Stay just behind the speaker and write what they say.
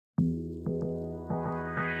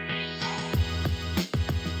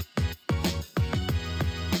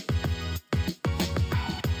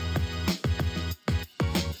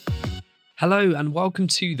Hello and welcome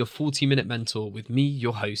to the 40-Minute Mentor with me,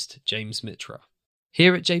 your host, James Mitra.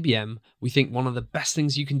 Here at JBM, we think one of the best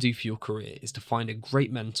things you can do for your career is to find a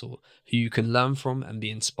great mentor who you can learn from and be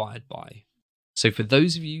inspired by. So for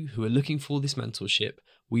those of you who are looking for this mentorship,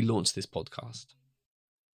 we launched this podcast.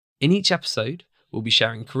 In each episode, we'll be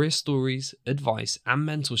sharing career stories, advice, and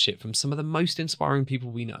mentorship from some of the most inspiring people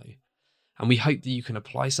we know. And we hope that you can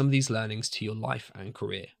apply some of these learnings to your life and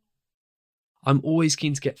career. I'm always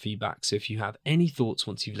keen to get feedback, so if you have any thoughts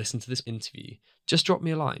once you've listened to this interview, just drop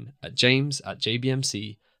me a line at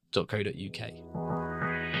james@jbmc.co.uk.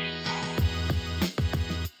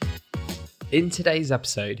 In today's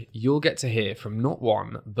episode, you'll get to hear from not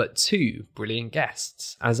one, but two brilliant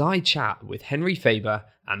guests as I chat with Henry Faber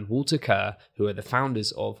and Walter Kerr, who are the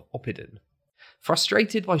founders of Oppidum.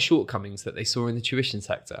 Frustrated by shortcomings that they saw in the tuition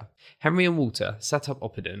sector, Henry and Walter set up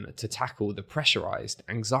Oppidum to tackle the pressurised,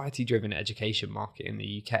 anxiety-driven education market in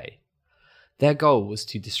the UK. Their goal was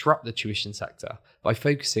to disrupt the tuition sector by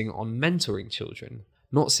focusing on mentoring children,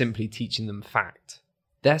 not simply teaching them fact.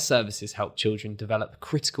 Their services help children develop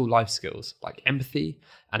critical life skills like empathy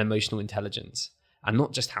and emotional intelligence, and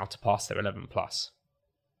not just how to pass their 11+.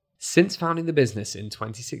 Since founding the business in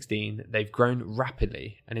 2016, they've grown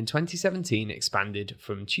rapidly and in 2017 expanded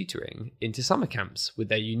from tutoring into summer camps with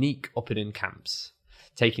their unique Oppidum camps,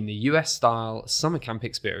 taking the US-style summer camp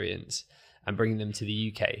experience and bringing them to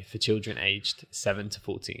the UK for children aged 7 to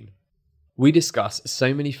 14. We discuss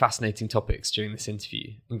so many fascinating topics during this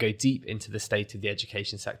interview and go deep into the state of the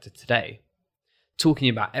education sector today, talking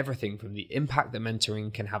about everything from the impact that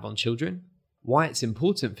mentoring can have on children, why it's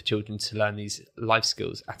important for children to learn these life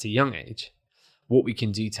skills at a young age, what we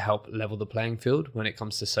can do to help level the playing field when it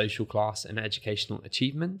comes to social class and educational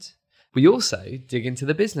achievement. We also dig into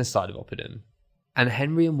the business side of Oppidum, and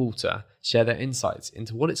Henry and Walter share their insights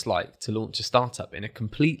into what it's like to launch a startup in a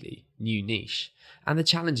completely new niche and the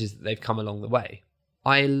challenges that they've come along the way.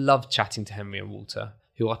 I love chatting to Henry and Walter,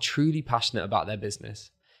 who are truly passionate about their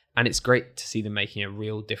business, and it's great to see them making a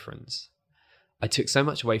real difference. I took so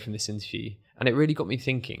much away from this interview, and it really got me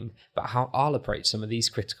thinking about how I'll approach some of these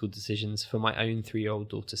critical decisions for my own 3-year-old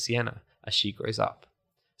daughter Sienna as she grows up.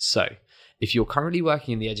 So, if you're currently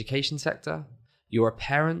working in the education sector, you're a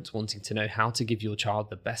parent wanting to know how to give your child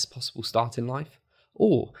the best possible start in life,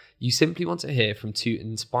 or you simply want to hear from two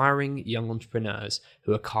inspiring young entrepreneurs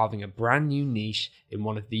who are carving a brand new niche in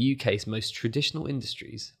one of the UK's most traditional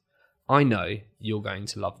industries, I know you're going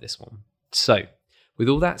to love this one. So, with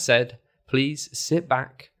all that said, please sit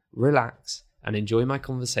back, relax, and enjoy my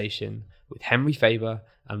conversation with Henry Faber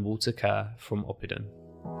and Walter Kerr from Oppidum.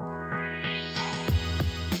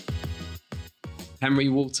 Henry,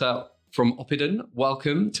 Walter from Oppidum,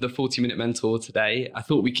 welcome to the 40-Minute Mentor today. I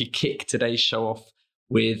thought we could kick today's show off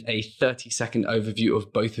with a 30-second overview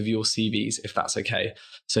of both of your CVs, if that's okay.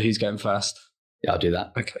 So who's going first? Yeah, I'll do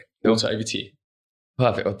that. Okay, Walter, over to you.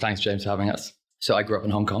 Perfect. Well, thanks, James, for having us. So I grew up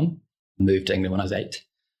in Hong Kong, moved to England when I was 8.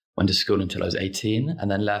 Went to school until I was 18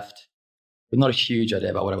 and then left with not a huge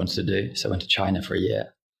idea about what I wanted to do. So I went to China for a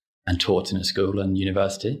year and taught in a school and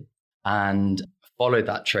university and followed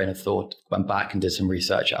that train of thought, went back and did some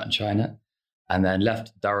research out in China and then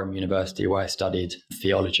left Durham University where I studied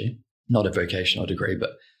theology, not a vocational degree,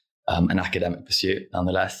 but an academic pursuit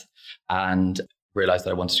nonetheless, and realized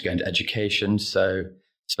that I wanted to go into education. So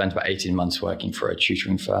spent about 18 months working for a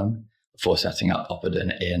tutoring firm before setting up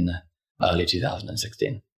Oppidum in early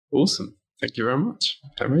 2016. Awesome. Thank you very much,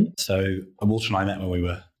 Henry. So Walter and I met when we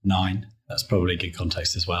were 9. That's probably a good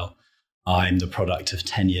context as well. I'm the product of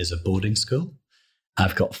 10 years of boarding school.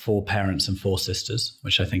 I've got 4 parents and 4 sisters,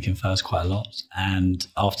 which I think infers quite a lot. And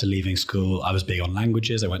after leaving school, I was big on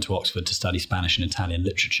languages. I went to Oxford to study Spanish and Italian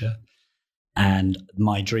literature. And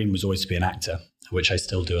my dream was always to be an actor, which I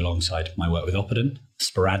still do alongside my work with Oppidum,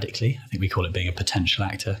 sporadically. I think we call it being a potential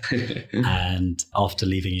actor. And after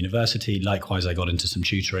leaving university, likewise, I got into some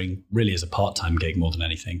tutoring, really as a part-time gig more than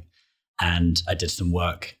anything. And I did some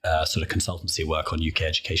work, sort of consultancy work on UK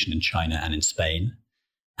education in China and in Spain.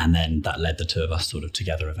 And then that led the two of us sort of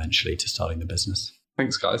together eventually to starting the business.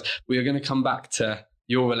 Thanks, guys. We are going to come back to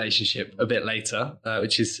your relationship a bit later,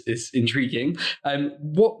 which is intriguing.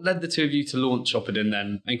 What led the two of you to launch Oppidum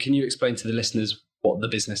then? And can you explain to the listeners what the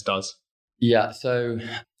business does? Yeah, so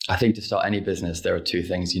I think to start any business, there are 2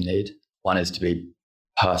 things you need. One is to be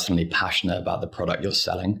personally passionate about the product you're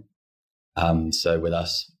selling. So with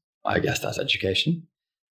us, I guess that's education.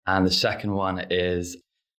 And the second one is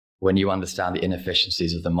when you understand the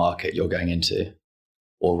inefficiencies of the market you're going into,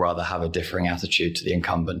 or rather have a differing attitude to the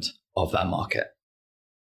incumbent of that market.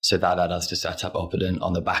 So that led us to set up Oppidum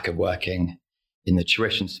on the back of working in the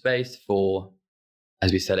tuition space for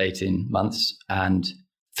as we said, 18 months and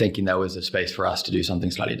thinking there was a space for us to do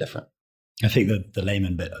something slightly different. I think that the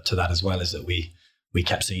layman bit to that as well is that we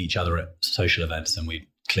kept seeing each other at social events, and we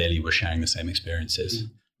clearly were sharing the same experiences,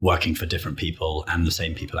 working for different people and the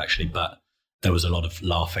same people actually. But there was a lot of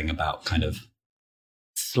laughing about kind of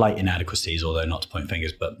slight inadequacies, although not to point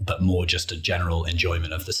fingers, but more just a general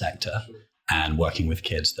enjoyment of the sector and working with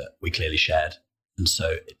kids that we clearly shared. And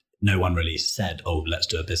so no one really said, oh, let's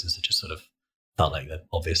do a business. It just sort of felt like the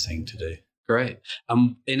obvious thing to do. Great.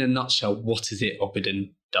 In a nutshell, what is it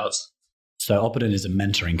Oppidum does? So Oppidum is a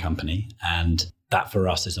mentoring company, and that for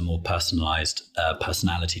us is a more personalized,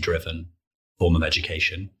 personality-driven form of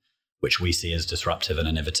education, which we see as disruptive and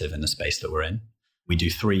innovative in the space that we're in. We do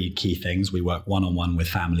 3 key things. We work one-on-one with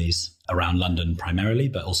families around London primarily,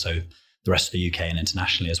 but also the rest of the UK and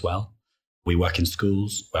internationally as well. We work in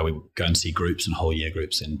schools where we go and see groups and whole year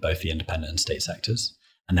groups in both the independent and state sectors.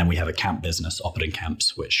 And then we have a camp business, Oppidum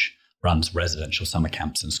Camps, which runs residential summer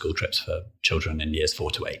camps and school trips for children in years 4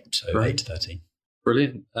 to 8, so Right. 8 to 13.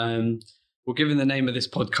 Brilliant. Well, given the name of this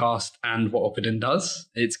podcast and what Oppidum does,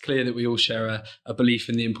 it's clear that we all share a belief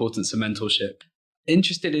in the importance of mentorship.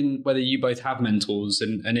 Interested in whether you both have mentors,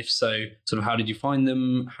 and if so, sort of how did you find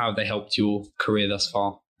them? How have they helped your career thus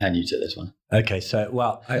far? And you took this one. Okay, so,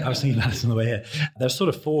 well, I was thinking about this on the way here. There's sort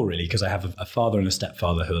of 4 really, because I have a father and a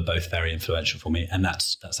stepfather who are both very influential for me. And that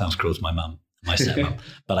sounds cruel to my mum, my stepmom.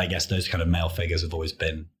 But I guess those kind of male figures have always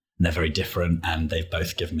been, and they're very different, and they've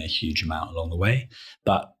both given me a huge amount along the way.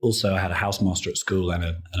 But also I had a housemaster at school and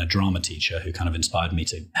a drama teacher who kind of inspired me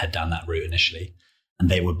to head down that route initially. And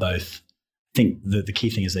they were both, I think the key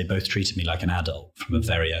thing is they both treated me like an adult from a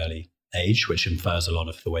very early age, which infers a lot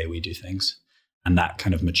of the way we do things. And that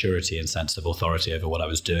kind of maturity and sense of authority over what I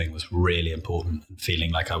was doing was really important. And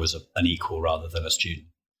feeling like I was an equal rather than a student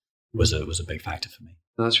was a big factor for me.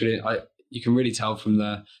 That's really, you can really tell from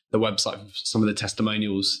the website, some of the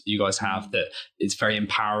testimonials you guys have, that it's very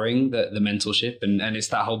empowering, the mentorship, and it's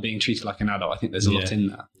that whole being treated like an adult. I think there's a lot in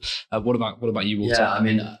there. What about you, Walter? Yeah, I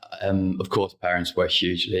mean, of course, parents were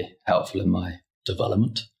hugely helpful in my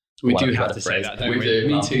development. We do have to say that, don't we?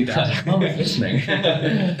 Me too, Dad. Mum is listening.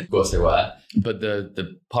 Of course they were. But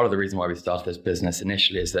the part of the reason why we started this business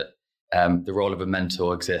initially is that the role of a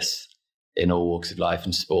mentor exists in all walks of life,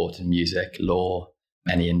 in sport and music, law,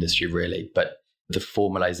 any industry really. But the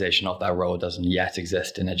formalization of that role doesn't yet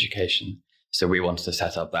exist in education. So we wanted to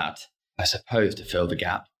set up that, I suppose, to fill the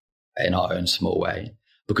gap in our own small way.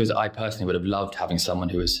 Because I personally would have loved having someone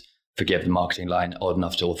who was, forgive the marketing line, old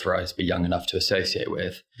enough to authorize, but young enough to associate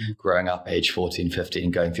with, growing up age 14,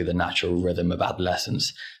 15, going through the natural rhythm of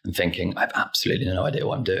adolescence and thinking, I've absolutely no idea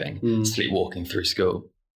what I'm doing, sleepwalking through school.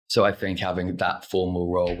 So I think having that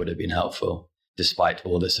formal role would have been helpful, despite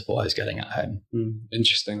all the support I was getting at home.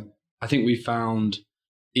 Interesting. I think we found,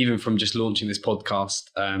 even from just launching this podcast,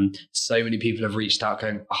 so many people have reached out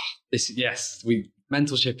going,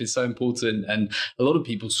 mentorship is so important. And a lot of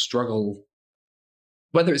people struggle,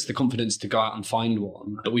 whether it's the confidence to go out and find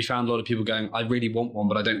one, but we found a lot of people going, I really want one,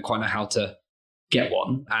 but I don't quite know how to get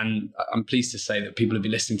one. And I'm pleased to say that people have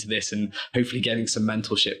been listening to this and hopefully getting some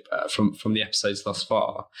mentorship from the episodes thus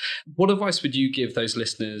far. What advice would you give those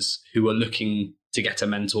listeners who are looking to get a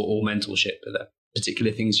mentor or mentorship? Are there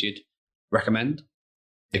particular things you'd recommend?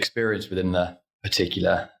 Experience within the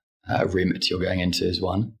particular remit you're going into is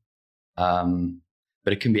one.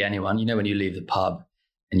 But it can be anyone. You know, when you leave the pub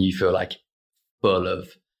and you feel like full of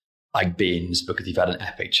like beans because you've had an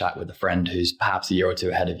epic chat with a friend who's perhaps a year or two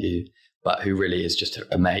ahead of you, but who really is just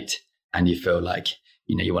a mate, and you feel like,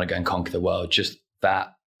 you know, you want to go and conquer the world. Just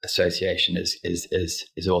that association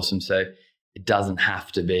is awesome. So it doesn't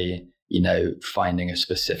have to be, you know, finding a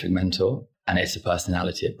specific mentor, and it's a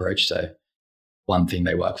personality approach. So one thing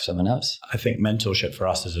may work for someone else. I think mentorship for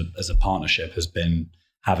us as a partnership has been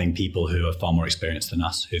having people who are far more experienced than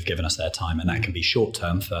us, who've given us their time. And that can be short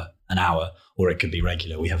term for an hour, or it could be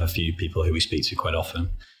regular. We have a few people who we speak to quite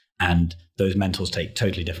often. And those mentors take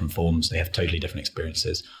totally different forms. They have totally different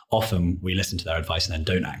experiences. Often we listen to their advice and then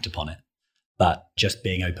don't act upon it. But just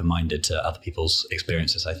being open-minded to other people's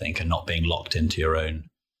experiences, I think, and not being locked into your own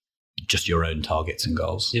targets and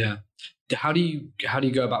goals. Yeah. How do you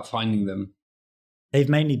go about finding them? They've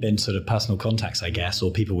mainly been sort of personal contacts, I guess,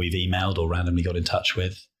 or people we've emailed or randomly got in touch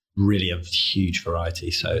with. Really a huge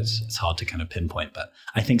variety. So it's hard to kind of pinpoint. But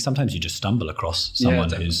I think sometimes you just stumble across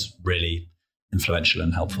someone who's really influential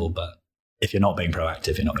and helpful. But if you're not being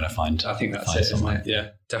proactive, you're not going to find. I think that's it, someone. isn't it? Yeah,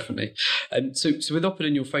 definitely. So with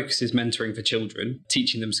Opidin, your focus is mentoring for children,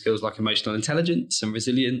 teaching them skills like emotional intelligence and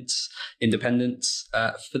resilience, independence.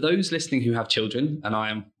 For those listening who have children, and I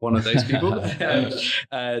am one of those people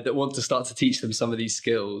that want to start to teach them some of these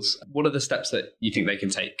skills, what are the steps that you think they can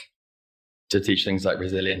take? To teach things like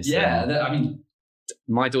resilience? Yeah, I mean,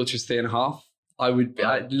 my daughter's 3.5. I would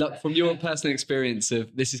look from your personal experience of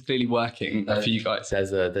this is clearly working for you guys.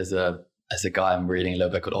 There's a guy I'm reading a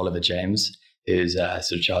little bit called Oliver James, who's a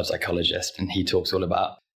sort of child psychologist, and he talks all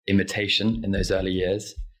about imitation in those early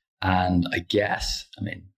years. And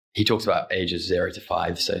he talks about ages 0 to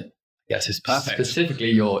 5. So I guess it's perfect. Specifically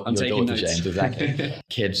your daughter, notes. James, exactly.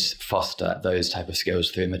 Kids foster those type of skills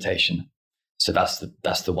through imitation. So that's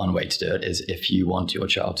the one way to do it, is if you want your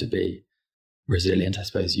child to be resilient, I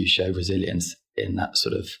suppose you show resilience in that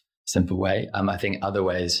sort of simple way. I think other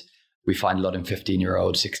ways, we find a lot in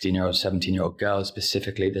 15-year-old, 16-year-old, 17-year-old girls,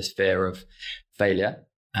 specifically this fear of failure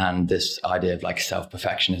and this idea of like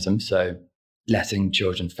self-perfectionism. So letting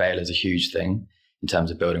children fail is a huge thing in terms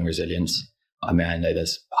of building resilience. I mean, I know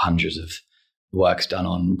there's hundreds of works done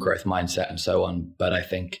on growth mindset and so on, but I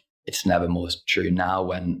think it's never more true now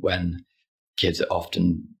when kids are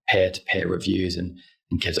often peer-to-peer reviews and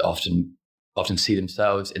kids are often see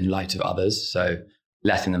themselves in light of others. So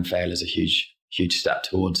letting them fail is a huge step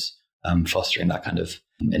towards fostering that kind of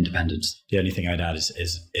independence. The only thing I'd add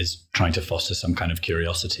is trying to foster some kind of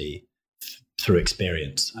curiosity through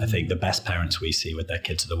experience. I think the best parents we see with their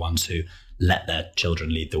kids are the ones who let their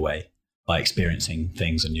children lead the way by experiencing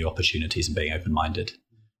things and new opportunities and being open-minded.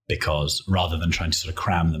 Because rather than trying to sort of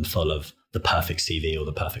cram them full of the perfect CV or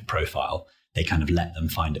the perfect profile, they kind of let them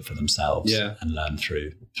find it for themselves and learn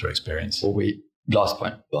through experience. Well, last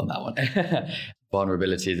point on that one.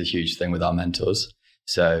 Vulnerability is a huge thing with our mentors.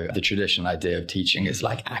 So the traditional idea of teaching is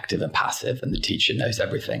like active and passive, and the teacher knows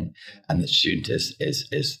everything and the student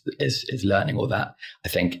is learning all that. I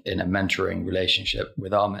think in a mentoring relationship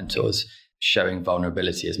with our mentors, showing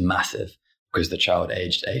vulnerability is massive, because the child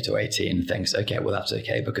aged 8 or 18 thinks, okay, well, that's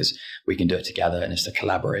okay because we can do it together and it's a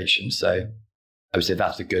collaboration. So I would say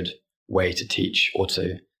that's a good way to teach or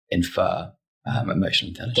to infer emotional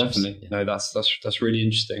intelligence. Definitely. No, that's really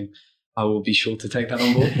interesting. I will be sure to take that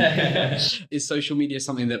on board. Is social media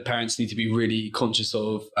something that parents need to be really conscious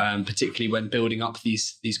of, particularly when building up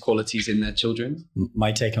these qualities in their children?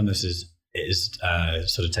 My take on this is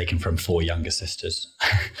sort of taken from 4 younger sisters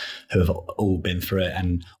who have all been through it.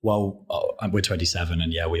 And while we're 27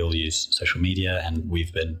 and we all use social media and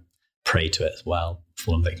we've been prey to it as well,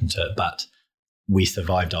 fallen victim to it, but we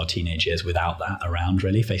survived our teenage years without that around,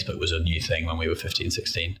 really. Facebook was a new thing when we were 15,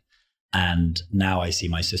 16. And now I see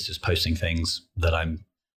my sisters posting things that I'm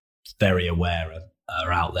very aware of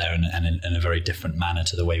are out there and in a very different manner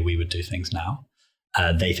to the way we would do things now.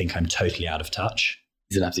 They think I'm totally out of touch.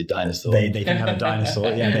 He's an absolute dinosaur. They think I'm a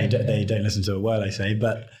dinosaur. Yeah, they don't listen to a word I say.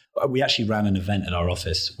 But we actually ran an event at our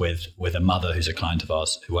office with a mother who's a client of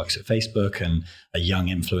ours who works at Facebook, and a young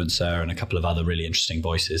influencer and a couple of other really interesting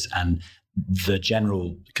voices. And the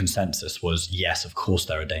general consensus was, yes, of course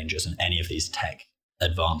there are dangers, and any of these tech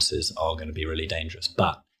advances are going to be really dangerous.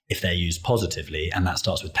 But if they're used positively, and that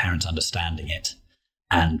starts with parents understanding it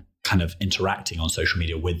and kind of interacting on social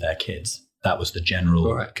media with their kids, that was the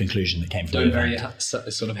general conclusion that came from the event. Don't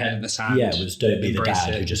very sort of head in the sand. Yeah, it was don't be the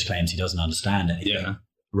dad who just claims he doesn't understand anything. Yeah.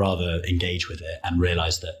 Rather engage with it and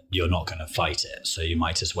realize that you're not going to fight it. So you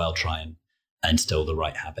might as well try and instill the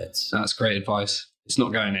right habits. That's great advice. It's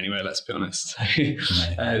not going anywhere, let's be honest.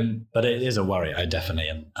 But it is a worry. I definitely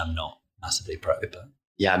am not massively pro. But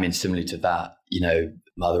yeah, I mean, similarly to that,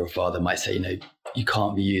 mother or father might say, you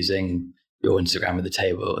can't be using your Instagram at the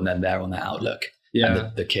table, and then they're on their Outlook. Yeah.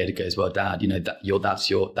 And the kid goes, well, Dad, that's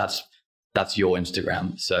your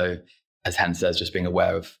Instagram. So as Hen says, just being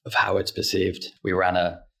aware of how it's perceived. We ran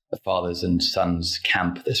a fathers and sons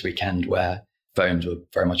camp this weekend where phones were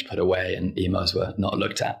very much put away and emails were not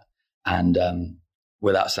looked at. And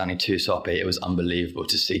without sounding too soppy, it was unbelievable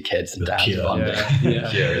to see kids and dads bonding.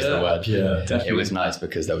 Pure is the word. Yeah, it was nice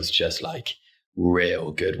because there was just like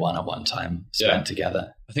real good one-on-one time spent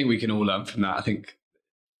together. I think we can all learn from that. I think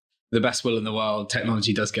the best will in the world,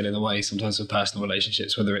 technology does get in the way sometimes of personal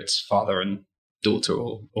relationships, whether it's father and daughter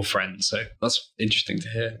or friends. So that's interesting to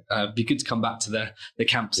hear. It'd be good to come back to the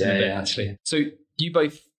camps in a bit, actually. So you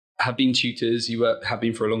both have been tutors, have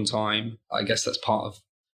been for a long time. I guess that's part of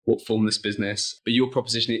what formed this business, but your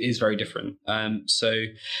proposition is very different. So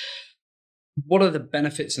what are the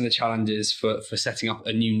benefits and the challenges for setting up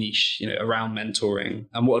a new niche, around mentoring?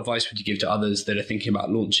 And what advice would you give to others that are thinking about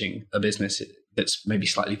launching a business that's maybe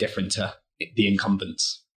slightly different to the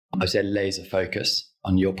incumbents? I would say laser focus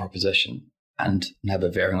on your proposition and never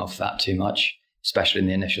veering off that too much, especially in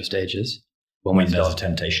the initial stages. When there's a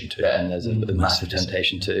temptation to. Yeah, and there's a massive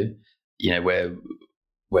temptation to.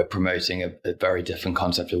 We're promoting a very different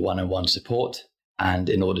concept of one-on-one support. And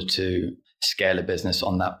in order to scale a business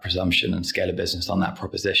on that presumption and scale a business on that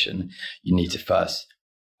proposition, you need to first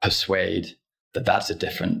persuade that that's a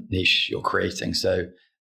different niche you're creating. So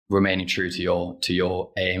remaining true to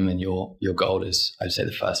your aim and your goal is, I'd say,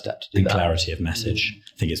 the first step to do that. Clarity of message.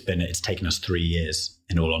 I think it's taken us 3 years,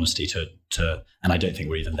 in all honesty, to and I don't think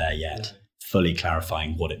we're even there yet, fully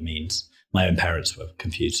clarifying what it means. My own parents were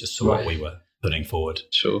confused as to what we were putting forward.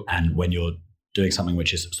 Sure. And when you're doing something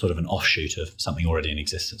which is sort of an offshoot of something already in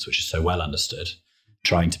existence, which is so well understood,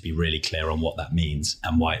 trying to be really clear on what that means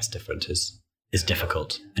and why it's different is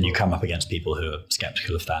difficult. And you come up against people who are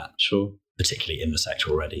skeptical of that. Sure. Particularly in the sector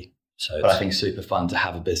already. So but I think super fun to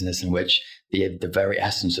have a business in which the very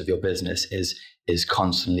essence of your business is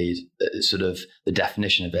constantly sort of, the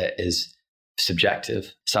definition of it is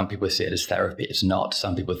subjective. Some people see it as therapy. It's not.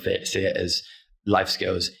 Some people see it as life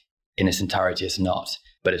skills. In its entirety, it's not.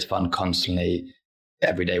 But it's fun constantly,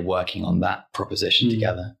 every day, working on that proposition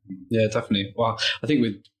together. Yeah, definitely. Well, I think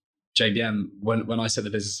with JBM, when I set the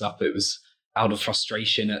business up, it was out of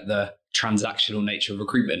frustration at the transactional nature of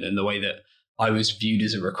recruitment and the way that I was viewed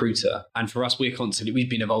as a recruiter. And for us, we've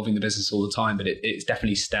been evolving the business all the time, but it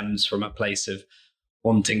definitely stems from a place of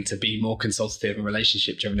wanting to be more consultative and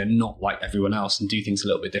relationship driven and not like everyone else and do things a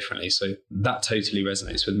little bit differently. So that totally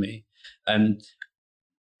resonates with me.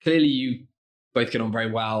 Clearly you both get on very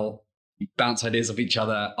well, you bounce ideas off each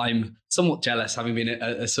other. I'm somewhat jealous, having been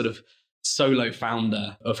a sort of solo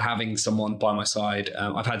founder, of having someone by my side.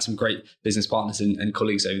 I've had some great business partners and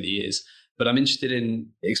colleagues over the years, but I'm interested in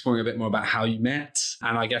exploring a bit more about how you met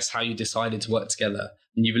and I guess how you decided to work together.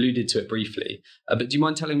 And you've alluded to it briefly, but do you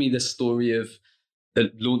mind telling me the story of the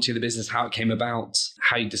launching of the business, how it came about,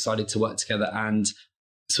 how you decided to work together, and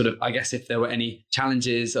sort of, I guess, if there were any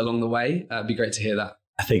challenges along the way? It'd be great to hear that.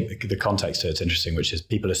 I think the context to it's interesting, which is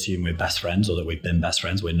people assume we're best friends or that we've been best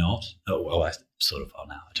friends. We're not. Oh, I sort of are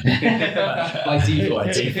now. I don't know.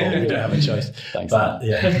 By default, we don't have a choice. Thanks. But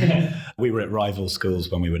yeah, we were at rival schools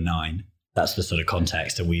when we were 9. That's the sort of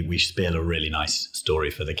context, and we spiel a really nice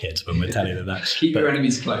story for the kids when we're telling them that. Keep your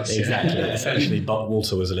enemies close. Exactly. Essentially,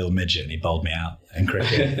 Walter was a little midget and he bowled me out in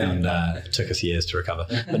cricket, and it took us years to recover.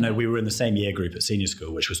 But no, we were in the same year group at senior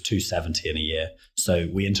school, which was 270 in a year. So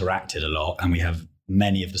we interacted a lot, and we have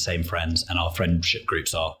many of the same friends, and our friendship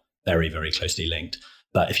groups are very, very closely linked.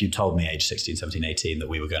 But if you told me age 16, 17, 18 that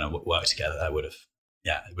we were going to work together, it would have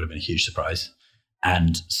been a huge surprise.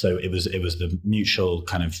 And so it was the mutual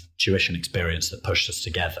kind of tuition experience that pushed us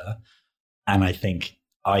together. And I think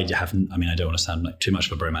I don't want to sound like too much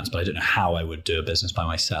of a bromance, but I don't know how I would do a business by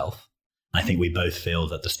myself. I think we both feel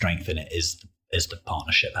that the strength in it is the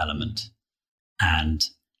partnership element. And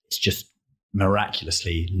it's just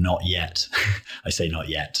miraculously not yet, I say not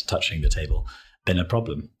yet, touching the table, been a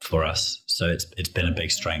problem for us. So it's been a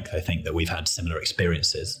big strength. I think that we've had similar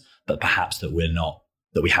experiences, but perhaps that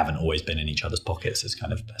we haven't always been in each other's pockets as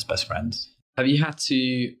kind of best friends. Have you had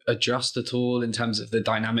to adjust at all in terms of the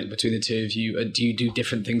dynamic between the two of you? Do you do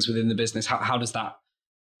different things within the business? How does that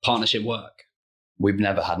partnership work? We've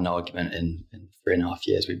never had an argument in 3.5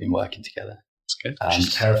 years we've been working together. Good. Which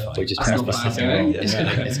is terrifying. Which is terrifying.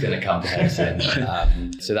 It's going to come to head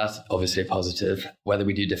soon. So that's obviously a positive. Whether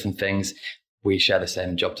we do different things, we share the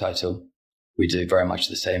same job title. We do very much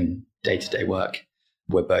the same day-to-day work.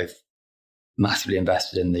 We're both massively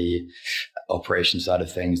invested in the operation side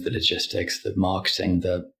of things, the logistics, the marketing,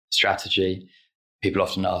 the strategy. People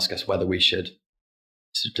often ask us whether we should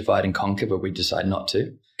sort of divide and conquer, but we decide not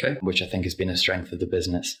to, which I think has been a strength of the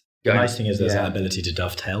business. The nice thing is there's that ability to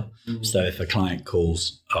dovetail. Mm-hmm. So if a client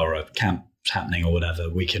calls or a camp's happening or whatever,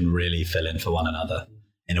 we can really fill in for one another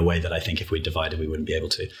in a way that I think if we divided, we wouldn't be able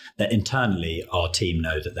to. That internally, our team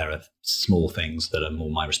know that there are small things that are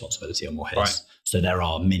more my responsibility or more his. Right. So there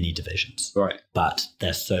are mini divisions, but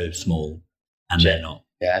they're so small and they're not.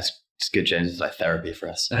 Yeah, it's good, James. It's like therapy for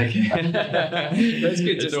us. Okay. That's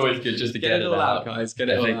good. It's always good just to get it all out, guys. Get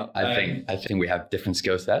it all out. I think we have different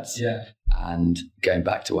skill sets. Yeah. And going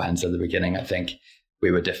back to what Hen said at the beginning, I think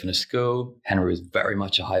we were different at school. Henry was very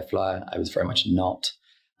much a high flyer. I was very much not.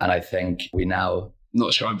 And I think we now...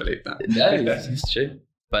 Not sure I believe that. No, it's true.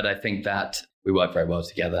 But I think that we work very well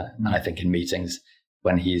together. And I think in meetings,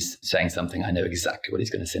 when he's saying something, I know exactly what he's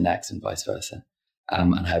going to say next and vice versa.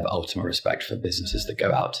 And I have ultimate respect for businesses that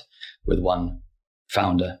go out with one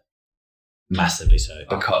founder. Massively so.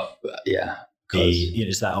 Because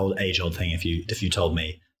it's that age-old thing. If you told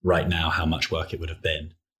me right now how much work it would have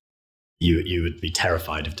been you would be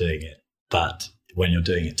terrified of doing it. But when you're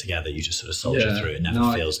doing it together, you just sort of soldier through. It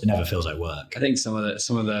never feels like work. I think some of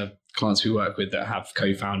the clients we work with that have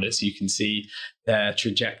co-founders, you can see their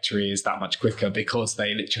trajectory is that much quicker because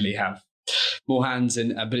they literally have more hands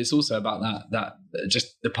in. But it's also about that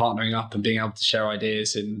just the partnering up and being able to share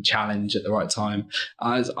ideas and challenge at the right time.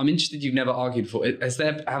 I'm interested. You've never argued before.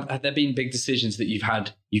 Have there been big decisions that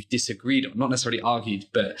you've disagreed on? Not necessarily argued,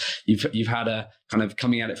 but you've had a kind of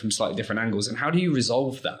coming at it from slightly different angles. And how do you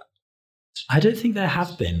resolve that? I don't think there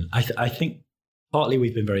have been. I think partly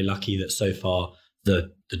we've been very lucky that so far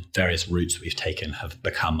the various routes we've taken have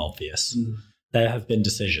become obvious. There have been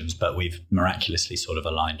decisions, but we've miraculously sort of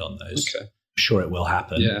aligned on those. Okay. I'm sure it will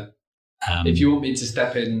happen. Yeah. If you want me to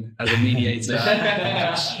step in as a mediator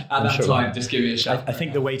at that sure time, just give me a shout. I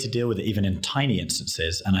think the way to deal with it, even in tiny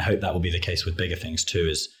instances, and I hope that will be the case with bigger things too,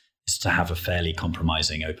 is to have a fairly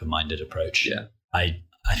compromising, open-minded approach. Yeah. I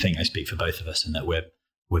think I speak for both of us in that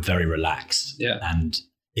we're very relaxed. Yeah. And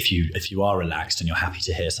if you are relaxed and you're happy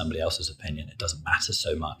to hear somebody else's opinion, it doesn't matter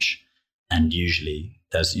so much. And usually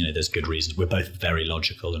there's good reasons. We're both very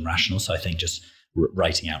logical and rational. So I think just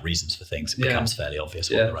writing out reasons for things, it becomes fairly obvious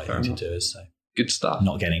what the right thing to do is. So good stuff.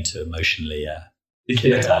 Not getting too emotionally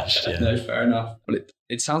attached. Yeah. No, fair enough. Well,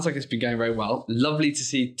 it sounds like it's been going very well. Lovely to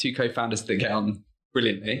see two co-founders that get on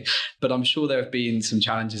brilliantly, but I'm sure there have been some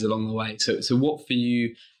challenges along the way. So what for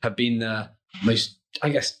you have been the most, I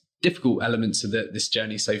guess, difficult elements of this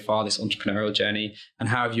journey so far, this entrepreneurial journey, and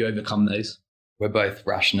how have you overcome those? We're both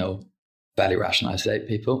rational, fairly rationalised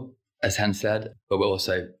people, as Hen said, but we're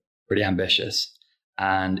also pretty ambitious.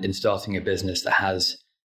 And in starting a business that has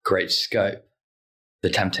great scope, the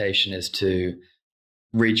temptation is to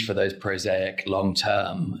reach for those prosaic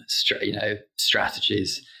long-term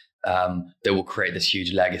strategies that will create this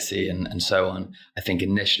huge legacy and so on. I think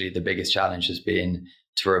initially the biggest challenge has been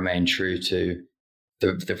to remain true to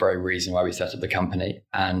the very reason why we set up the company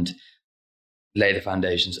and lay the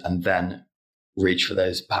foundations and then reach for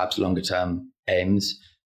those perhaps longer term aims.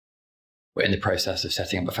 We're in the process of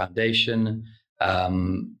setting up a foundation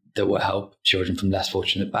that will help children from less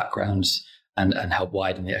fortunate backgrounds and help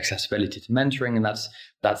widen the accessibility to mentoring. And that's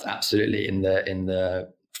absolutely in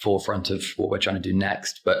the forefront of what we're trying to do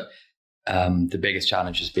next. But the biggest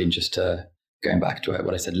challenge has been just going back to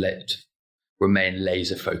what I said, remain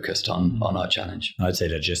laser focused on our challenge. I'd say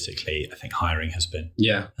logistically, I think hiring has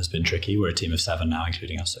been tricky. We're a team of 7 now,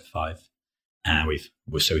 including us at 5. And we've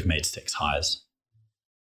made 6 hires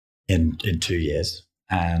in 2 years.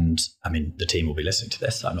 And I mean, the team will be listening to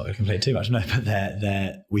this, so I'm not going to complain too much. No,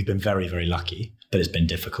 but we've been very, very lucky, but it's been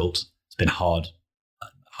difficult. It's been hard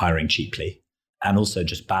hiring cheaply, and also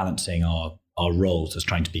just balancing our roles as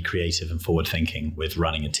trying to be creative and forward thinking with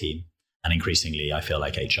running a team. And increasingly, I feel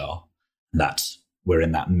like HR. We're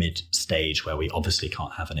in that mid stage where we obviously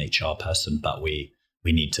can't have an HR person, but we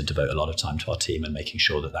need to devote a lot of time to our team and making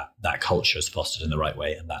sure that culture is fostered in the right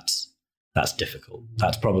way. And that's difficult.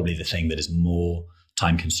 That's probably the thing that is more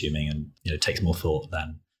time consuming and takes more thought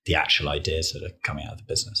than the actual ideas that are coming out of the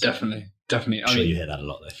business. Definitely. I'm sure you hear that a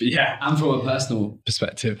lot though. Yeah. And from a personal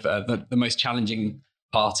perspective, the most challenging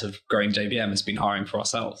part of growing JBM has been hiring for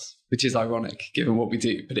ourselves, which is ironic given what we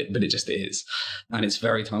do, but it just is. And it's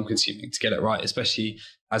very time consuming to get it right, especially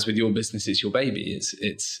as with your business, it's your baby.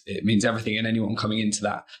 It means everything, and anyone coming into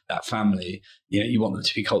that family, you want them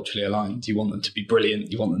to be culturally aligned. You want them to be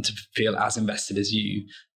brilliant. You want them to feel as invested as you.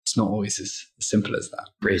 It's not always as simple as that.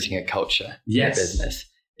 Creating a culture in a business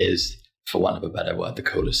is, for want of a better word, the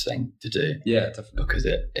coolest thing to do. Yeah, definitely. Because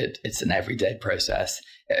it's an everyday process.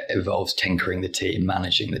 It involves tinkering the team,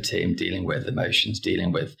 managing the team, dealing with emotions,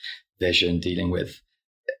 dealing with vision, dealing with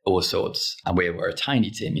all sorts. And we're a tiny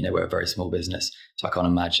team, we're a very small business. So I can't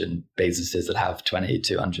imagine businesses that have 20,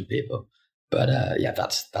 200 people. But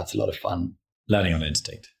that's a lot of fun. Learning on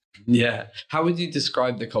instinct. Yeah. How would you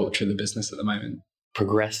describe the culture of the business at the moment?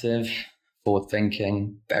 Progressive,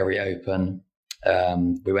 forward-thinking, very open.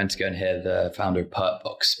 We went to go and hear the founder of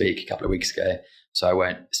Pertbox speak a couple of weeks ago, so I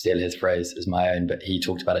won't steal his phrase as my own, but he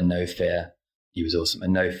talked about a no fear. He was awesome. A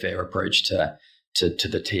no fear approach to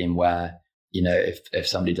the team where, if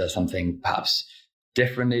somebody does something perhaps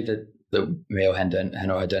differently that me or Hen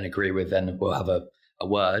or I don't agree with, then we'll have a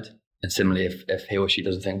word. And similarly, if he or she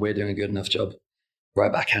doesn't think we're doing a good enough job,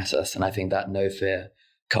 right back at us. And I think that no fear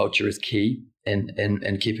culture is key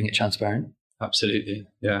in keeping it transparent. Absolutely.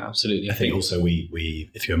 Yeah, absolutely. I think also we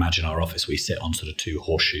if you imagine our office, we sit on sort of 2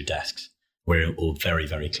 horseshoe desks. We're all very,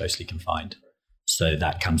 very closely confined. So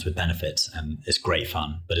that comes with benefits and it's great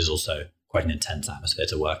fun, but is also quite an intense atmosphere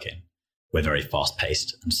to work in. We're very fast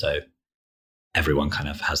paced. And so everyone kind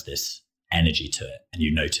of has this energy to it, and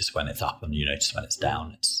you notice when it's up and you notice when it's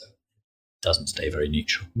down. It doesn't stay very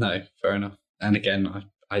neutral. No, fair enough. And again,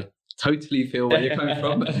 I totally feel where you're coming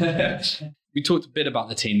from. We talked a bit about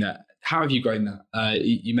the team there. How have you grown that?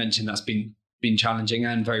 You mentioned that's been challenging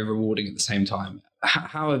and very rewarding at the same time.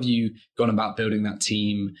 How have you gone about building that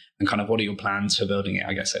team, and kind of what are your plans for building it,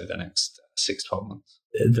 I guess, over the next 6-12 months?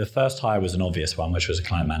 The first hire was an obvious one, which was a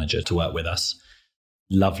client manager to work with us.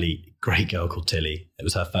 Lovely, great girl called Tilly. It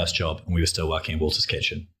was her first job, and we were still working in Walter's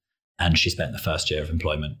Kitchen. And she spent the first year of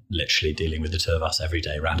employment literally dealing with the two of us every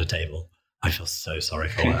day around a table. I feel so sorry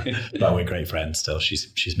for her, but we're great friends still.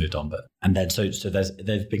 She's moved on, and then so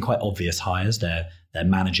there've been quite obvious hires. They're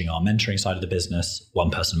managing our mentoring side of the business. One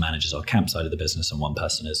person manages our camp side of the business, and one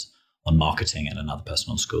person is on marketing, and another person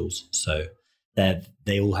on schools. So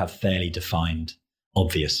they all have fairly defined,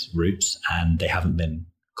 obvious routes, and they haven't been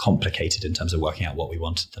complicated in terms of working out what we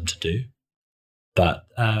wanted them to do. But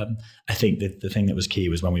I think the thing that was key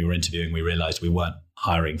was when we were interviewing, we realized we weren't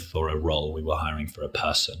hiring for a role, we were hiring for a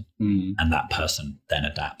person. And that person then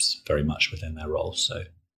adapts very much within their role. So,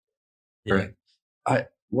 yeah.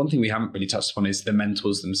 One thing we haven't really touched upon is the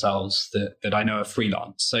mentors themselves that I know are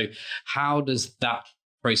freelance. So how does that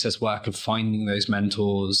process work of finding those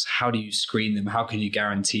mentors? How do you screen them? How can you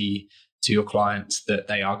guarantee to your clients that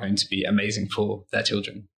they are going to be amazing for their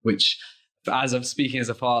children? Which, as I'm speaking as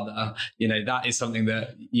a father, that is something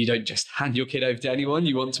that you don't just hand your kid over to anyone.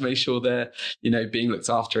 You want to make sure they're, being looked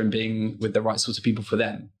after and being with the right sorts of people for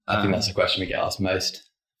them. I think that's a question we get asked most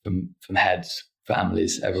from heads,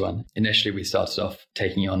 families, everyone. Initially, we started off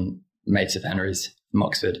taking on mates of Henry's from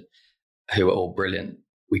Oxford, who were all brilliant.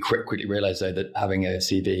 We quickly realized, though, that having a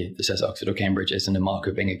CV that says Oxford or Cambridge isn't a mark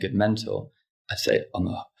of being a good mentor. I'd say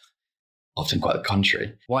often quite the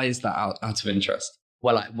contrary. Why is that out of interest?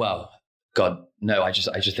 God, no, I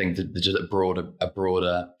just think that just a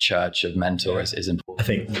broader church of mentors is important. I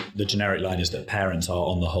think the generic line is that parents are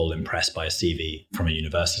on the whole impressed by a CV from a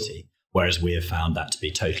university, whereas we have found that to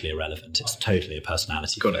be totally irrelevant. It's totally a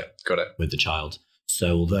personality got it with the child.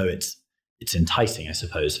 So although it's enticing, I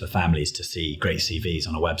suppose, for families to see great CVs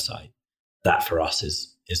on a website, that for us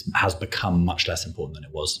has become much less important than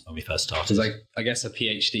it was when we first started. Because I guess a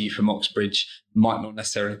PhD from Oxbridge might not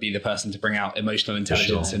necessarily be the person to bring out emotional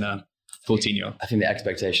intelligence in a 14-year-old. I think the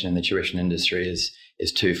expectation in the tuition industry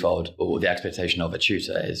is twofold, or the expectation of a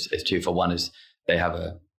tutor is twofold. One is they have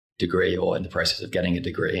a degree or in the process of getting a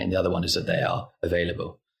degree, and the other one is that they are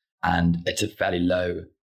available. And it's a fairly low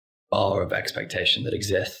bar of expectation that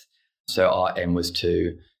exists. So our aim was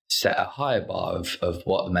to set a higher bar of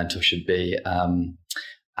what a mentor should be.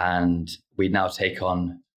 And we now take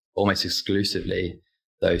on almost exclusively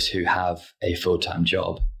those who have a full-time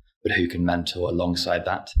job, but who can mentor alongside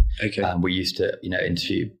that. Okay. We used to,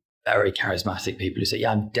 interview very charismatic people who say,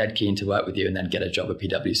 yeah, I'm dead keen to work with you, and then get a job at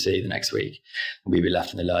PwC the next week. And we'd be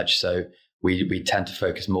left in the lurch. So we tend to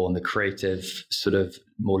focus more on the creative, sort of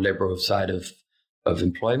more liberal side of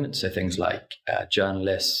employment. So things like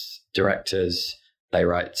journalists, directors,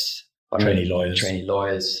 playwrights, trainee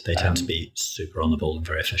lawyers. They tend to be super on the ball and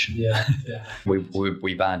very efficient. Yeah.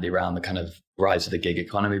 We bandy around the kind of rise of the gig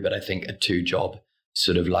economy, but I think a 2-job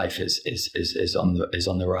sort of life is on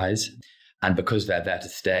the rise. And because they're there to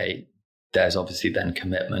stay, there's obviously then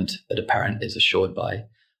commitment that a parent is assured by.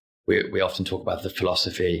 We often talk about the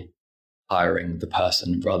philosophy hiring the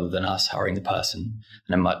person rather than us hiring the person,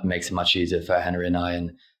 and it makes it much easier for Henry and I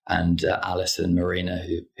and Alice and Marina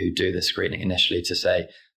who do the screening initially to say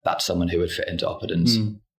that's someone who would fit into Oppidan's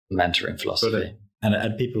mentoring philosophy.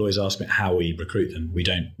 And people always ask me how we recruit them. We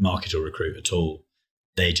don't market or recruit at all.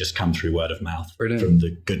 They just come through word of mouth. Brilliant. From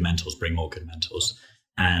the good mentors bring more good mentors.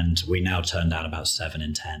 And we now turn down about 7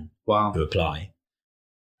 in 10 who apply.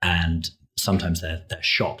 And sometimes they're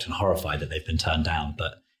shocked and horrified that they've been turned down,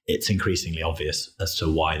 but it's increasingly obvious as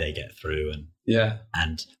to why they get through.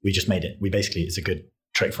 And we just made it. It's a good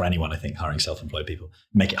trick for anyone, I think, hiring self-employed people.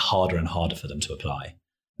 Make it harder and harder for them to apply.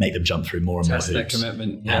 Make them jump through more and more hoops. Test their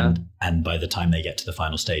commitment. And by the time they get to the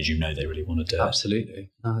final stage, they really want to do it.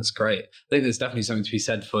 Absolutely. No, that's great. I think there's definitely something to be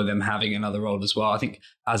said for them having another role as well. I think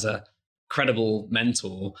as a credible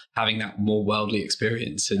mentor, having that more worldly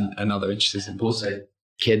experience and other interests is important. Also,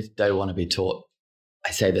 kids don't want to be taught.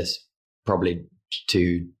 I say this probably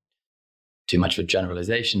too much of a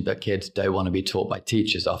generalization, but kids don't want to be taught by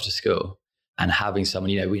teachers after school. And having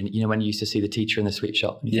someone, when you used to see the teacher in the sweet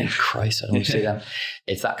shop and you think, Christ, I don't want to see them.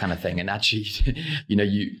 It's that kind of thing. And actually,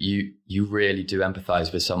 you really do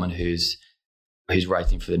empathize with someone who's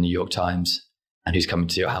writing for the New York Times and who's coming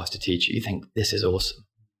to your house to teach you. You think, this is awesome.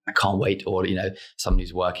 I can't wait. Or, someone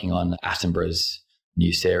who's working on Attenborough's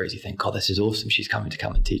new series, you think, God, this is awesome. She's coming to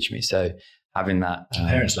come and teach me. So having that.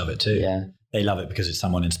 Parents love it too. Yeah. They love it because it's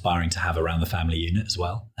someone inspiring to have around the family unit as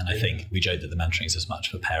well. And I think we joke that the mentoring is as much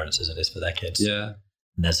for parents as it is for their kids. Yeah.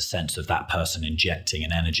 And there's a sense of that person injecting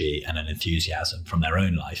an energy and an enthusiasm from their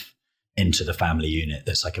own life into the family unit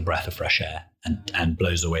that's like a breath of fresh air and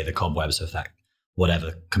blows away the cobwebs of that,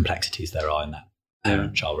 whatever complexities there are in that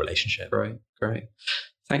parent-child relationship. Great.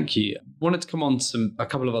 Thank you. Wanted to come on to a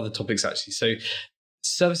couple of other topics actually. So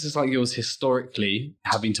services like yours historically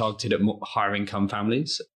have been targeted at more higher income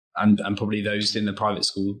families and probably those in the private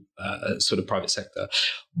school, sort of private sector.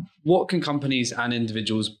 What can companies and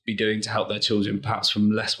individuals be doing to help their children, perhaps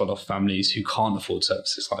from less well-off families who can't afford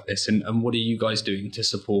services like this? And what are you guys doing to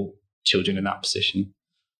support children in that position?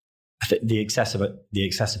 I think the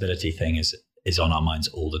accessibility thing is on our minds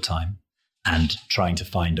all the time, and trying to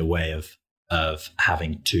find a way of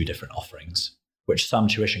having two different offerings, which some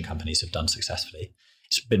tuition companies have done successfully.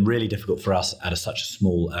 It's been really difficult for us at such a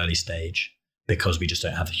small early stage because we just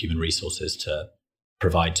don't have the human resources to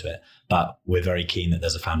provide to it. But we're very keen that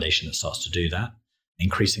there's a foundation that starts to do that.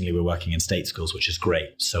 Increasingly, we're working in state schools, which is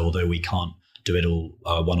great. So although we can't do it all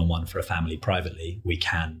one-on-one for a family privately, we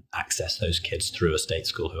can access those kids through a state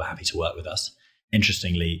school who are happy to work with us.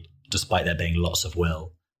 Interestingly, despite there being lots of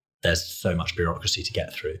will, there's so much bureaucracy to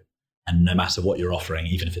get through. And no matter what you're offering,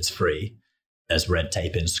 even if it's free, there's red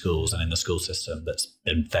tape in schools and in the school system that's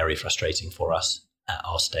been very frustrating for us at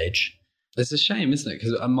our stage. It's a shame, isn't it?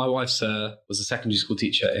 Because my wife was a secondary school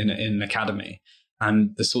teacher in an academy,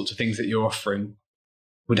 and the sorts of things that you're offering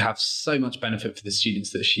would have so much benefit for the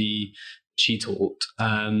students that she taught.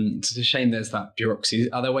 It's a shame there's that bureaucracy.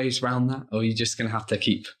 Are there ways around that, or are you just going to have to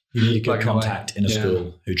keep... You need a good contact in a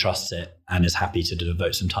school who trusts it and is happy to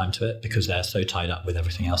devote some time to it, because they're so tied up with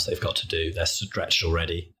everything else they've got to do. They're stretched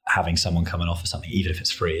already. Having someone come and offer something, even if it's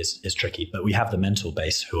free, is tricky. But we have the mental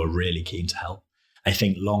base who are really keen to help. I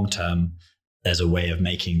think long term, there's a way of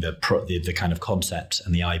making the kind of concept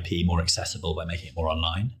and the IP more accessible by making it more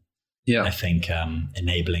online. Yeah, I think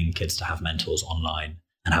enabling kids to have mentors online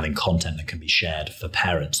and having content that can be shared for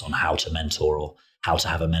parents on how to mentor or how to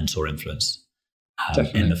have a mentor influence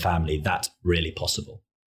in the family, that's really possible.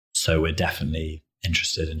 So we're definitely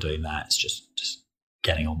interested in doing that. It's just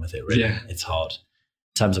getting on with it, really. Yeah. It's hard.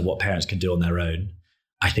 In terms of what parents can do on their own,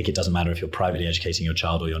 I think it doesn't matter if you're privately educating your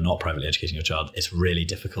child or you're not privately educating your child. It's really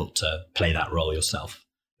difficult to play that role yourself.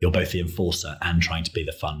 You're both the enforcer and trying to be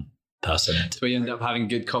the fun person. So we end up having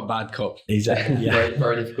good cop, bad cop. Exactly. Yeah. Very,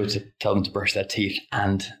 very difficult to tell them to brush their teeth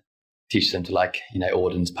and teach them to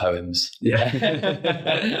Auden's poems.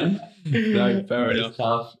 Yeah. No, fair enough. It's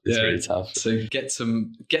tough. It's really tough. So get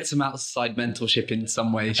some outside mentorship in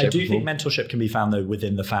some way. I do think mentorship can be found though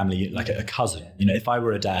within the family, like a cousin. If I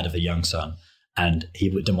were a dad of a young son and he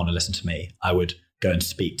didn't want to listen to me, I would go and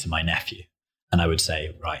speak to my nephew and I would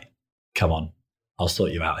say, right, come on, I'll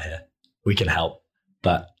sort you out here. We can help,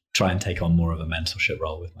 but try and take on more of a mentorship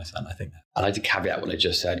role with my son. I think that. I'd like to caveat what I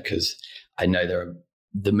just said, because I know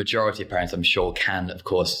the majority of parents, I'm sure, can, of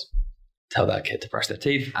course, tell that kid to brush their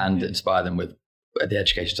teeth and inspire them with the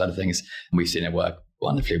education side of things. And we've seen it work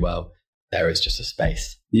wonderfully well. There is just a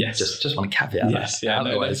space. Yes. Just want to caveat that. Yeah,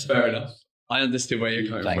 that's fair enough. I understood where you're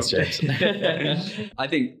coming from. Thanks, James. I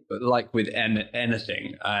think, like with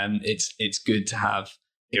anything, it's good to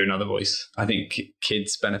hear another voice. I think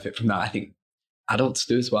kids benefit from that. I think adults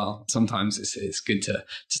do as well. Sometimes it's good to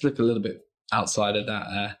just look a little bit outside of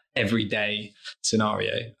that everyday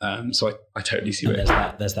scenario. So I totally see where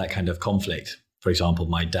there's that kind of conflict. For example,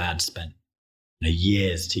 my dad spent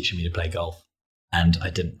years teaching me to play golf, and I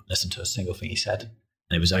didn't listen to a single thing he said.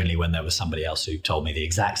 And it was only when there was somebody else who told me the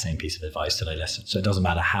exact same piece of advice that I listened. So it doesn't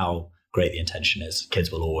matter how great the intention is,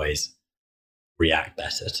 kids will always react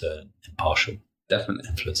better to impartial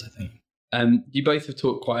influence, I think. You both have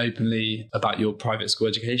talked quite openly about your private school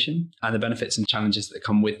education and the benefits and challenges that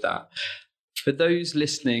come with that. For those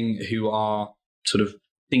listening who are sort of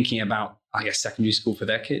thinking about, secondary school for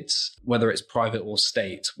their kids, whether it's private or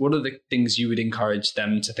state, what are the things you would encourage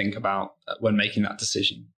them to think about when making that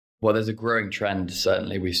decision? Well, there's a growing trend,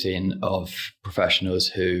 certainly we've seen, of professionals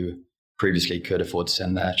who previously could afford to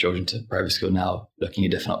send their children to private school now looking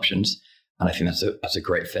at different options. And I think that's a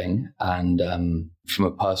great thing. And from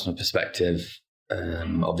a personal perspective,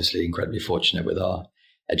 obviously incredibly fortunate with our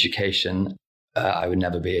education. I would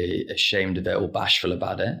never be ashamed of it or bashful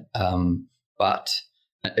about it. But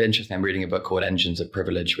interesting, I'm reading a book called Engines of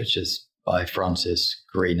Privilege, which is by Francis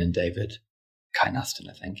Green and David Kynaston,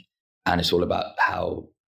 I think. And it's all about how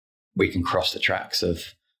we can cross the tracks of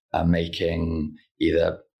making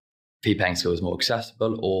either fee-paying schools more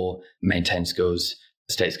accessible or maintain schools,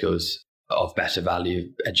 state schools, of better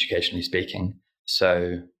value, educationally speaking.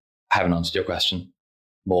 So I haven't answered your question.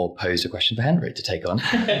 More posed a question for Henry to take on.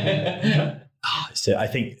 So I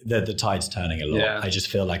think the tide's turning a lot. Yeah. I just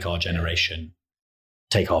feel like our generation,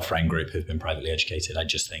 take our friend group who've been privately educated, I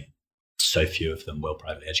just think so few of them will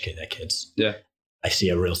privately educate their kids. Yeah. I see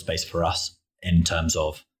a real space for us in terms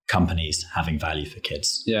of companies having value for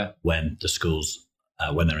kids. Yeah. When the schools,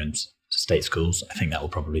 when they're in state schools, I think that will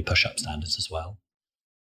probably push up standards as well.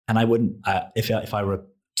 And I wouldn't, if I were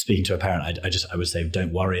speaking to a parent, I would say,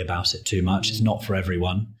 don't worry about it too much. It's not for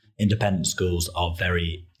everyone. Independent schools are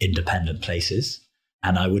very independent places.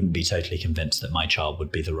 And I wouldn't be totally convinced that my child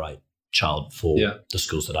would be the right child for the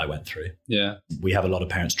schools that I went through. Yeah. We have a lot of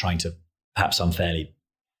parents trying to perhaps unfairly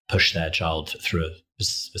push their child through a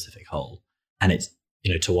specific hole. And it's,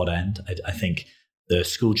 to what end? I think the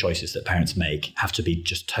school choices that parents make have to be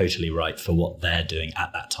just totally right for what they're doing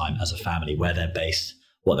at that time as a family, where they're based,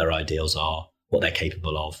 what their ideals are, what they're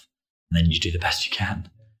capable of. And then you do the best you can.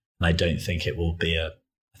 And I don't think it will be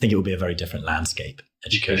I think it will be a very different landscape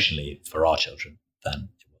educationally for our children than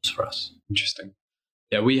it was for us. Interesting.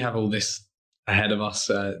 Yeah, we have all this ahead of us.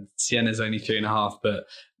 Sienna's only 3.5, but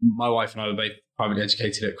my wife and I were both privately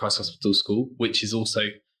educated at Christ Hospital School, which is also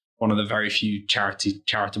one of the very few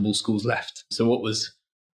charitable schools left. So what was,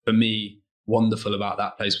 for me, wonderful about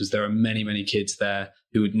that place was there are many, many kids there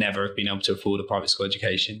who would never have been able to afford a private school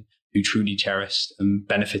education, who truly cherished and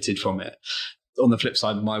benefited from it. On the flip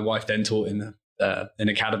side, my wife then taught in an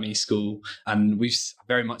academy school, and we've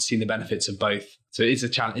very much seen the benefits of both. So it's a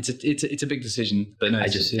challenge. It's a big decision, but no,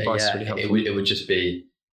 advice is really helpful. It would just be,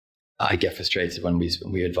 I get frustrated when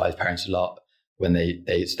we advise parents a lot when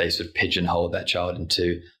they sort of pigeonhole their child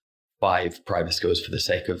into 5 private schools for the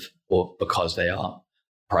sake of, or because they are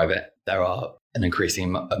private. There are an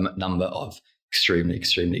increasing number of extremely,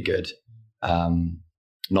 extremely good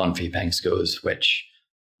non-fee paying schools, which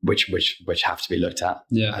have to be looked at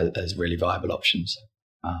as really viable options.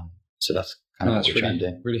 So that's kind of what we're trying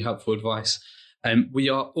to do. Really helpful advice. We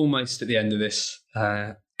are almost at the end of this,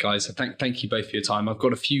 guys. So thank you both for your time. I've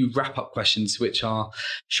got a few wrap-up questions which are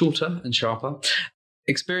shorter and sharper.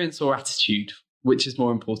 Experience or attitude? Which is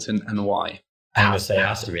more important and why? I'm going to say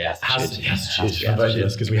has to be attitude.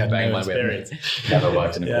 Because we have no experience. Never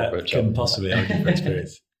worked in a corporate job. Couldn't possibly argue for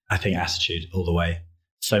experience. I think attitude all the way.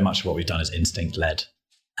 So much of what we've done is instinct-led.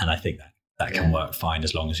 And I think that can work fine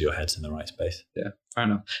as long as your head's in the right space. Yeah, fair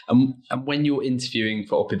enough. And when you're interviewing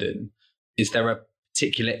for Oppidum, is there a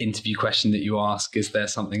particular interview question that you ask? Is there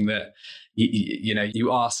something that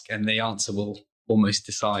you ask and the answer will almost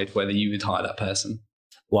decide whether you would hire that person?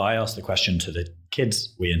 Well, I ask the question to the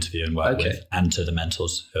kids we interview and work with, and to the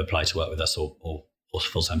mentors who apply to work with us or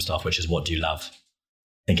full-time staff, which is, what do you love?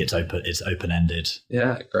 I think it's open-ended.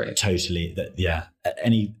 Yeah, great. Totally.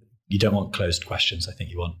 You don't want closed questions. I think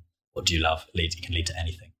you want, what do you love? It can lead to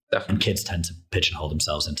anything. Definitely. And kids tend to pigeonhole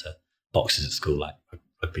themselves into boxes at school, like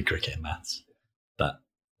rugby, cricket, and maths. But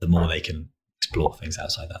the more they can explore things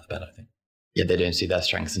outside that, the better, I think. Yeah, they don't see their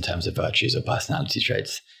strengths in terms of virtues or personality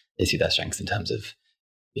traits. They see their strengths in terms of,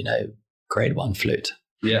 grade 1 flute.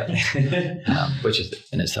 Yeah. Which is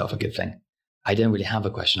in itself a good thing. I don't really have a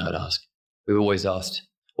question I would ask. We were always asked,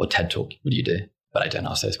 what TED Talk would you do? But I don't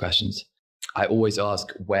ask those questions. I always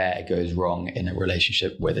ask where it goes wrong in a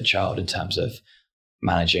relationship with a child in terms of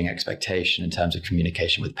managing expectation, in terms of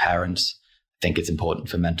communication with parents. I think it's important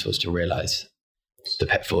for mentors to realize the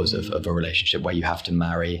pitfalls of a relationship where you have to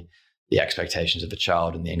marry the expectations of the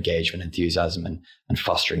child and the engagement, enthusiasm, and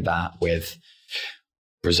fostering that with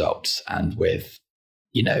results and with,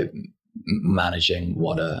 managing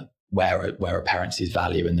where a parent sees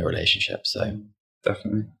value in the relationship. So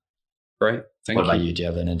definitely. Great. Thank you. What about you? Do you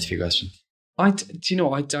have an interview question? Do you know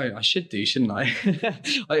what? I don't. I should do, shouldn't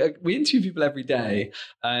I? We interview people every day.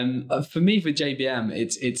 For me, for JBM,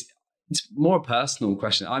 it's more a personal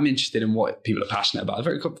question. I'm interested in what people are passionate about.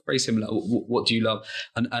 Very similar. What do you love?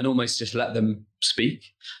 And almost just let them speak.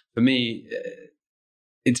 For me,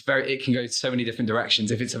 it can go so many different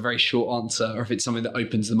directions. If it's a very short answer, or if it's something that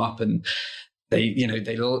opens them up and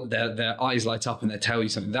their eyes light up and they tell you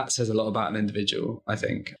something, that says a lot about an individual, I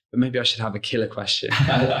think. But maybe I should have a killer question.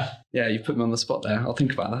 Yeah, you put me on the spot there. I'll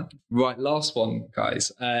think about that. Right, last one,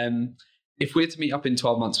 guys. If we're to meet up in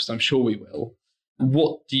 12 months, which I'm sure we will,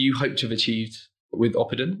 what do you hope to have achieved with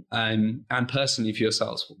Oppidum? And personally for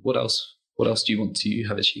yourselves, what else do you want to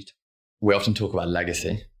have achieved? We often talk about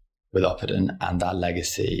legacy with Oppidum, and that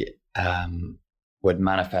legacy would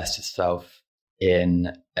manifest itself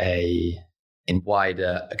in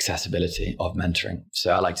wider accessibility of mentoring.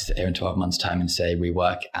 So I like to sit here in 12 months' time and say we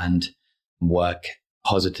work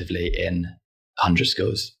positively in 100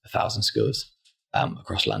 schools, 1,000 schools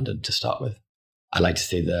across London to start with. I like to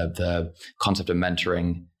see the concept of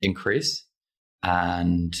mentoring increase.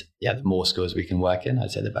 And yeah, the more schools we can work in, I'd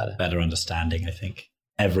say the better. Better understanding, I think.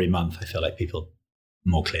 Every month, I feel like people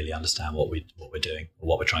more clearly understand what we're doing or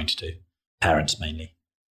what we're trying to do. Parents mainly.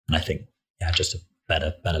 And I think, just a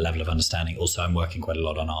better level of understanding. Also, I'm working quite a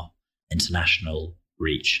lot on our international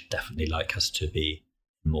reach. Definitely like us to be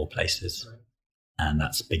in more places. Right. And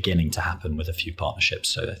that's beginning to happen with a few partnerships.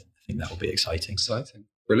 So I think that will be exciting. Exciting.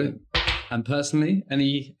 Brilliant. And personally,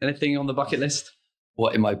 anything on the bucket list?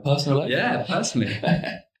 What, in my personal life? Yeah, personally.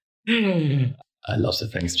 Lots of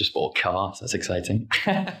things. Just bought a car, so that's exciting.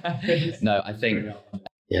 No, I think,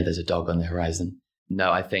 there's a dog on the horizon. No,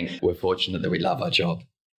 I think we're fortunate that we love our job.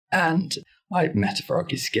 And I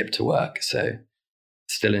metaphorically skip to work, so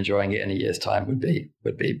still enjoying it in a year's time would be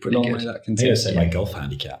pretty good. That continues. Say my golf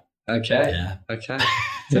handicap. Okay. Yeah. Okay.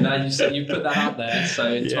 So now you put that out there.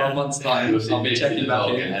 So in 12 months' time, I'll be checking back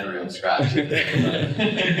in. Henry on scratch.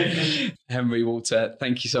 Henry, Walter,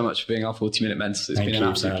 thank you so much for being our 40-minute mentors. It's been an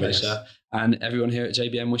absolute pleasure. And everyone here at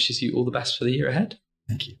JBM wishes you all the best for the year ahead.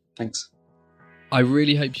 Thank you. Thanks. I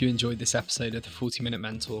really hope you enjoyed this episode of the 40-Minute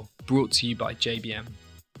Mentor, brought to you by JBM.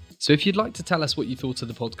 So if you'd like to tell us what you thought of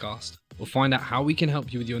the podcast, or find out how we can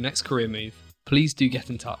help you with your next career move, please do get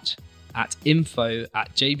in touch at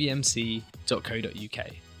info@jbmc.co.uk.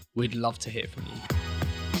 We'd love to hear from you.